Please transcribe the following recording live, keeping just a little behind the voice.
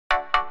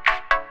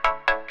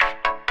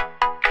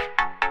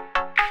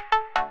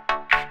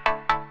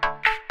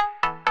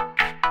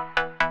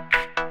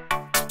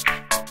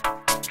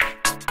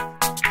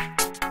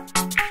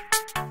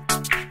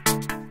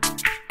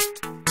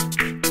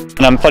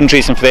And I'm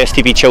fundraising for the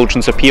STV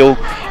Children's Appeal,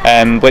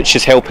 which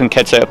is helping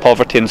kids out of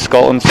poverty in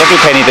Scotland. So every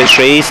penny that's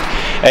raised,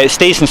 it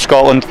stays in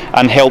Scotland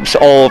and helps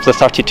all of the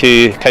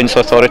 32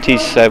 council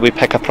authorities. We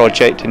pick a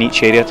project in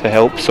each area to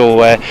help. So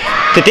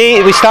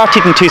today, we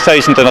started in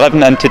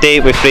 2011, and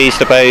today we've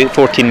raised about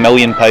 £14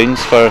 million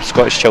for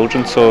Scottish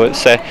children. So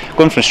it's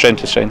going from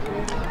strength to strength.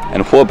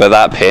 And what about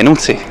that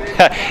penalty?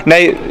 Now,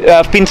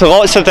 I've been to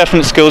lots of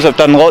different schools, I've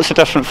done lots of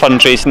different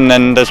fundraising,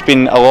 and there's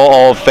been a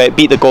lot of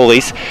beat the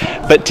goalies.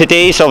 But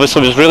today's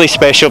obviously was really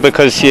special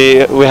because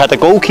we had a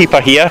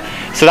goalkeeper here,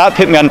 so that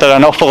put me under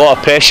an awful lot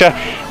of pressure.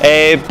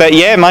 But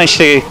yeah, managed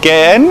to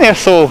get in there,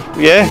 so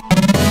yeah.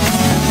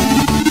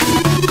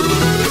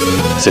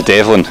 So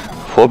Devlin,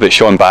 what about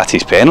Sean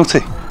Batty's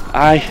penalty?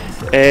 I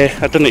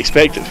didn't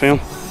expect it from him.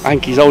 I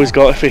think he's always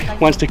got, if he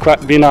wants to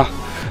quit being a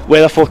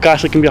weather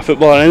forecaster, can be a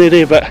footballer any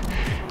day, but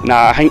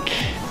nah, I think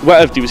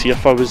what he was here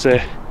for was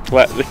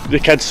let the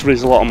kids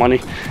raise a lot of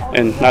money,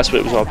 and that's what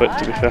it was all about,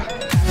 to be fair.